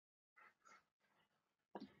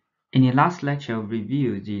In the last lecture, we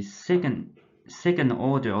reviewed the second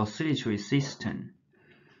order oscillatory system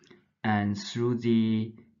and through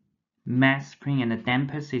the mass spring and the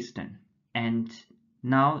damper system. And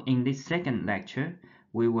now in this second lecture,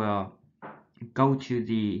 we will go to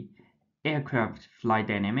the aircraft flight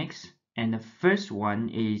dynamics. And the first one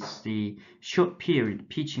is the short period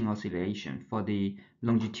pitching oscillation for the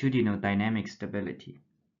longitudinal dynamic stability.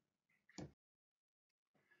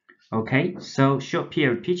 Okay, so short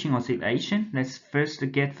period pitching oscillation. Let's first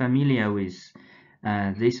get familiar with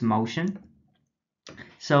this motion.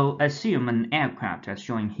 So assume an aircraft as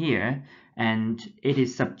shown here, and it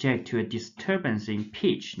is subject to a disturbance in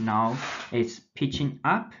pitch. Now it's pitching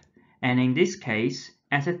up, and in this case,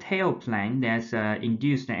 as a tailplane, there's an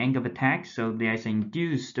induced angle of attack, so there's an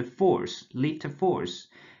induced force, lift force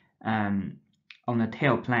on the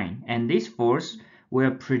tailplane, and this force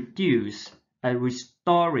will produce a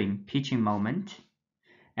restoring pitching moment,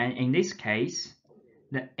 and in this case,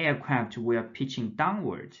 the aircraft will pitching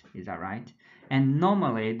downward. Is that right? And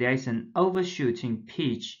normally there is an overshoot in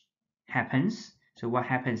pitch happens. So what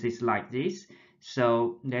happens is like this.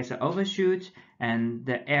 So there's an overshoot, and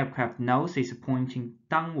the aircraft nose is pointing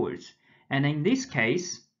downwards. And in this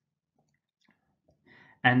case,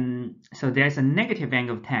 and so there's a negative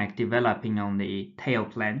angle of attack developing on the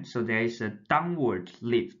tailplane. So there is a downward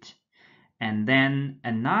lift. And then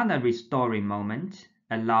another restoring moment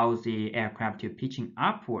allows the aircraft to pitching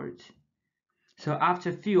upward. So after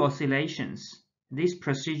a few oscillations, this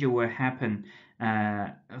procedure will happen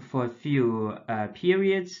for a few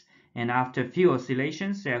periods, and after a few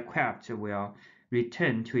oscillations, the aircraft will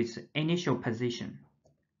return to its initial position.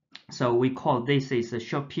 So we call this is a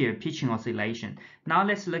short period pitching oscillation. Now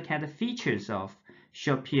let's look at the features of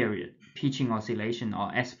short period pitching oscillation,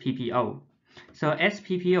 or SPPO. So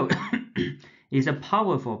SPPO is a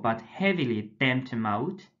powerful but heavily damped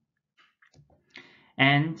mode,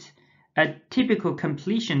 and a typical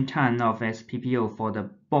completion time of SPPO for the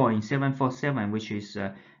Boeing 747, which is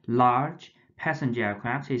a large passenger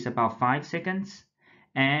aircraft, is about 5 seconds,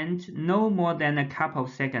 and no more than a couple of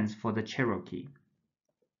seconds for the Cherokee.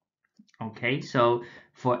 Okay, so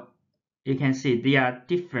you can see there are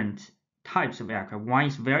different types of aircraft. One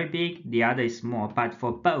is very big, the other is small, but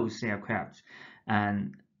for both aircraft,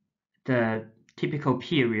 the typical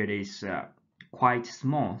period is quite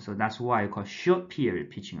small, so that's why I call short period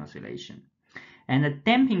pitching oscillation. And the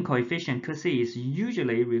damping coefficient QC is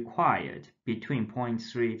usually required between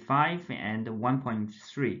 0.35 and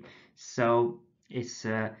 1.3, so it's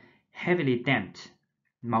a heavily damped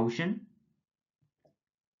motion.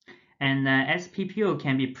 And SPPO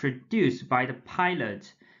can be produced by the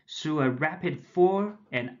pilot through a rapid fore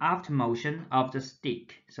and aft motion of the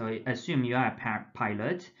stick. So assume you are a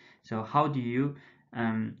pilot. So how do you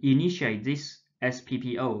initiate this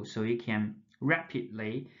SPPO? So you can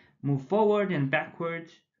rapidly move forward and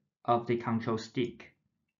backward of the control stick.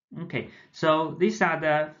 Okay, so these are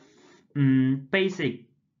the basic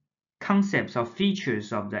concepts or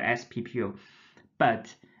features of the SPPO.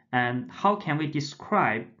 But how can we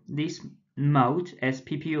describe this mode,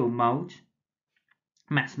 SPPO mode,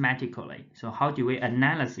 mathematically? So how do we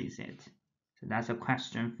analyze it? So that's a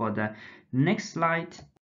question for the next slide.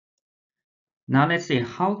 Now let's see,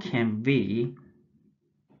 how can we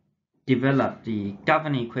develop the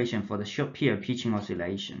governing equation for the short period pitching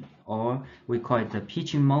oscillation, or we call it the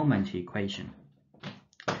pitching moment equation.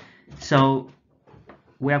 So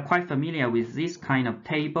we are quite familiar with this kind of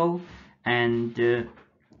table, and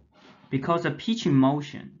because the pitching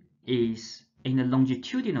motion is in the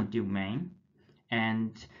longitudinal domain,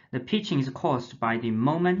 and the pitching is caused by the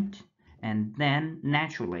moment, and then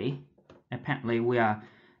naturally, apparently we are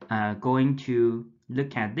going to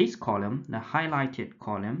look at this column, the highlighted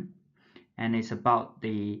column, and it's about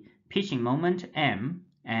the pitching moment m,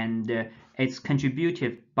 and it's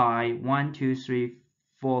contributed by 1, 2, 3,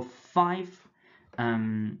 4, 5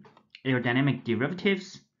 aerodynamic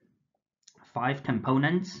derivatives, 5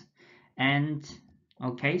 components. And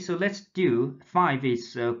okay, so let's do 5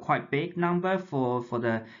 is a quite big number for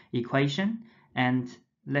the equation, and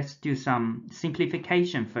let's do some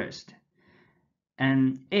simplification first.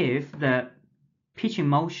 And if the pitching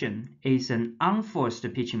motion is an unforced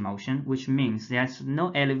pitching motion, which means there's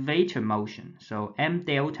no elevator motion, so m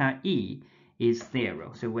delta E is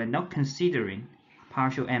 0, so we're not considering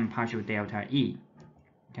partial m partial delta E.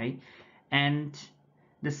 Okay, and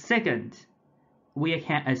the second, we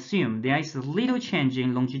can assume there is a little change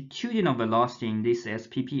in longitudinal velocity in this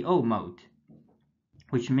SPPO mode,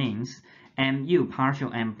 which means mu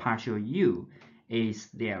partial m partial u is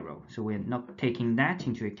 0. So we're not taking that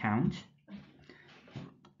into account.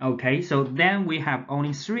 Okay, so then we have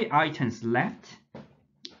only 3 items left,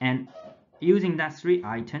 and using that 3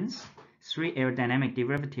 items, 3 aerodynamic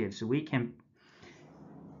derivatives, we can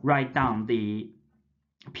write down the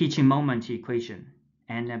pitching moment equation.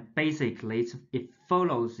 And basically it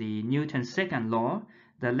follows the Newton's second law.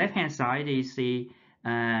 The left hand side is the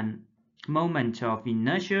moment of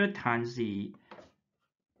inertia times the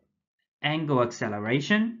angle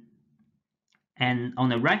acceleration, and on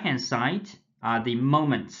the right hand side are the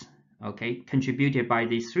moments, okay, contributed by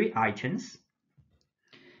these 3 items.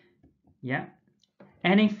 Yeah,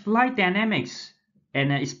 and in flight dynamics,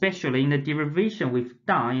 and especially in the derivation we've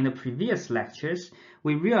done in the previous lectures,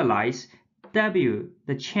 we realize W,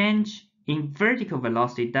 the change in vertical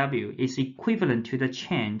velocity W, is equivalent to the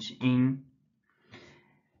change in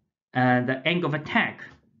the angle of attack.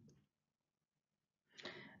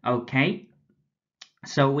 Okay,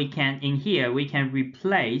 so we can, in here, we can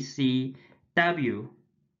replace the W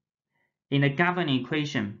in the governing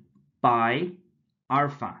equation by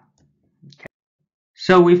alpha. Okay.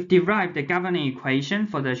 So we've derived the governing equation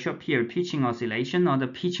for the short period pitching oscillation, or the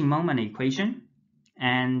pitching moment equation.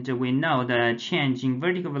 And we know the change in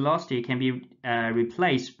vertical velocity can be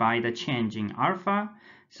replaced by the change in alpha.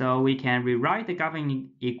 So we can rewrite the governing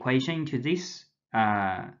equation into this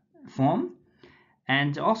form.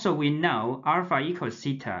 And also we know alpha equals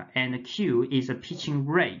theta and Q is a pitching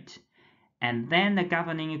rate. And then the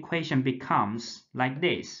governing equation becomes like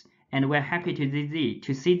this. And we're happy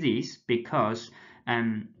to see this because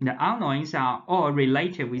the unknowns are all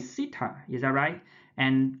related with theta. Is that right?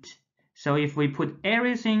 And so if we put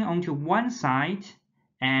everything onto one side,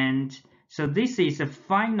 and so this is the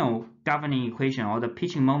final governing equation, or the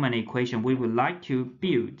pitching moment equation we would like to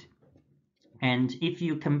build. And if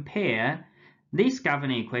you compare this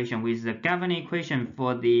governing equation with the governing equation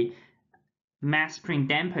for the mass spring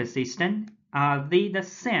damper system, are they the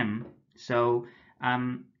same? So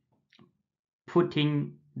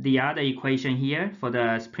putting the other equation here for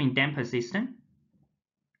the spring damper system.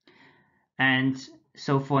 And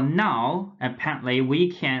so for now, apparently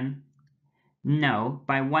we can know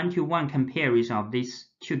by one-to-one comparison of these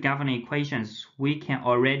 2 governing equations, we can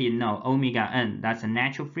already know omega n, that's the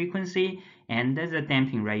natural frequency, and there's a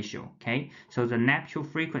damping ratio. Okay, so the natural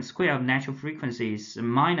frequency, square of natural frequency is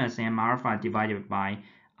minus m alpha divided by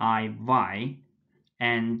I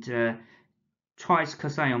and twice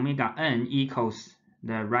cosine omega n equals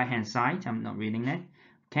the right hand side. I'm not reading that.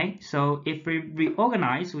 Okay, so if we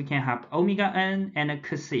reorganize, we can have omega n and a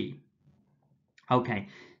cos. Okay,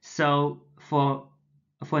 so for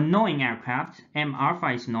knowing aircraft, m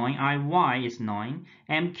alpha is known, Iy is known,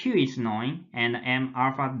 mq is known, and m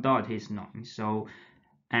alpha dot is known. So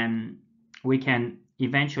we can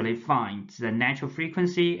eventually find the natural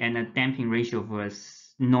frequency and the damping ratio for a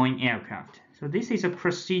known aircraft. So this is a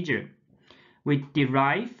procedure. We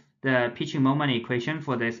derive the pitching moment equation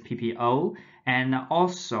for the SPPO, and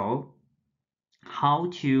also how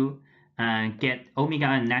to get omega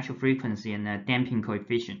n natural frequency and the damping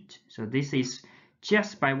coefficient. So this is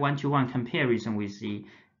just by one-to-one comparison with the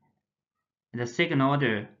second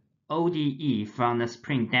order ODE from the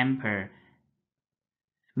spring damper,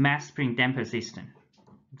 mass spring damper system.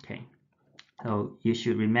 Okay, so you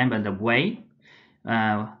should remember the way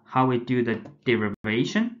how we do the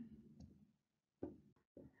derivation.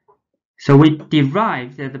 So we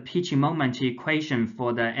derived the pitching moment equation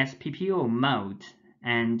for the SPPO mode,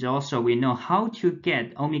 and also we know how to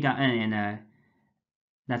get omega n and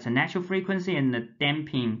that's a natural frequency and the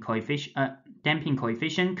damping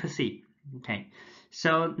coefficient cos. Okay,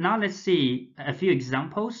 so now let's see a few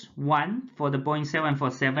examples. One for the Boeing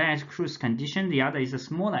 747 as cruise condition, the other is a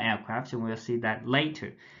smaller aircraft, and we'll see that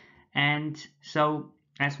later. And so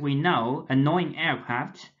as we know, a knowing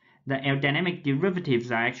aircraft, the aerodynamic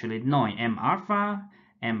derivatives are actually known: m alpha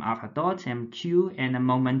dot, mq, and the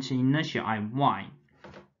moment inertia Iy.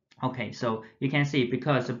 Okay, so you can see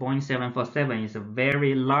because the Boeing 747 is a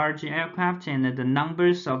very large aircraft, and the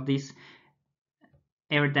numbers of these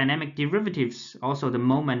aerodynamic derivatives, also the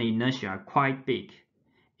moment inertia, are quite big,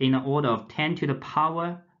 in the order of 10 to the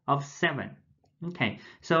power of 7. Okay,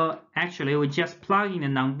 so actually we just plug in the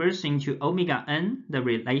numbers into omega n, the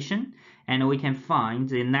relation, and we can find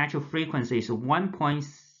the natural frequency is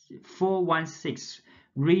 1.416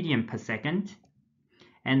 radian per second,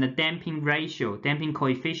 and the damping ratio, damping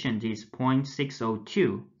coefficient is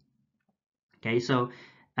 0.602. Okay, so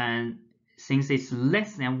since it's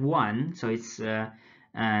less than 1, so it's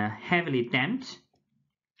heavily damped.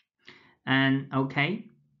 And okay,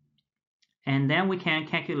 and then we can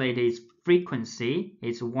calculate its frequency.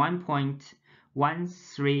 It's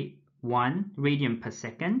 1.13 1 radian per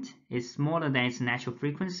second. It's smaller than its natural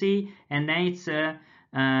frequency, and then its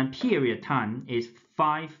period time is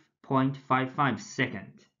 5.55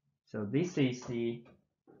 seconds. So this is the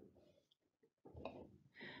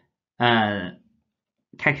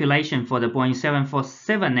calculation for the Boeing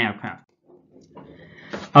 747 aircraft.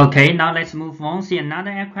 Okay, now let's move on. See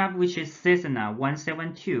another aircraft, which is Cessna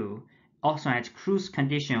 172, also at cruise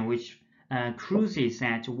condition, which cruises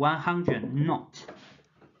at 100 knots.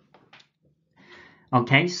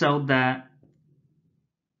 Okay, so the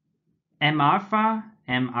m alpha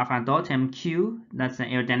dot, mq, that's the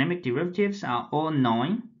aerodynamic derivatives, are all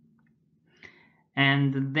known.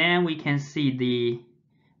 And then we can see the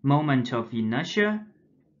moment of inertia.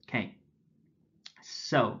 Okay,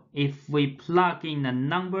 so if we plug in a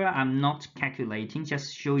number, I'm not calculating,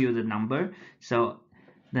 just show you the number. So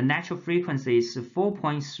the natural frequency is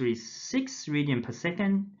 4.36 radian per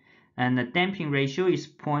second, and the damping ratio is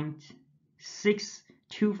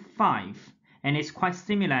 0.625, and it's quite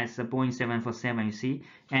similar as the Boeing 747, you see.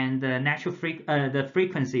 And the natural the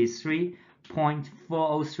frequency is 3.403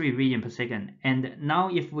 radian per second. And now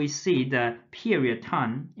if we see the period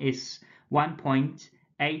time is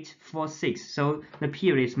 1.846, so the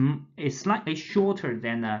period is slightly shorter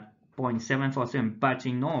than the Boeing 747, but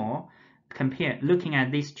in all, looking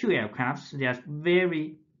at these two aircrafts,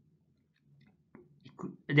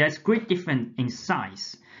 there's great difference in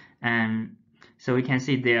size, and so we can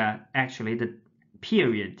see there actually the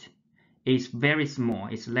period is very small.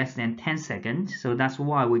 It's less than 10 seconds, so that's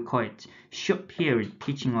why we call it short period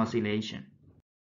pitching oscillation.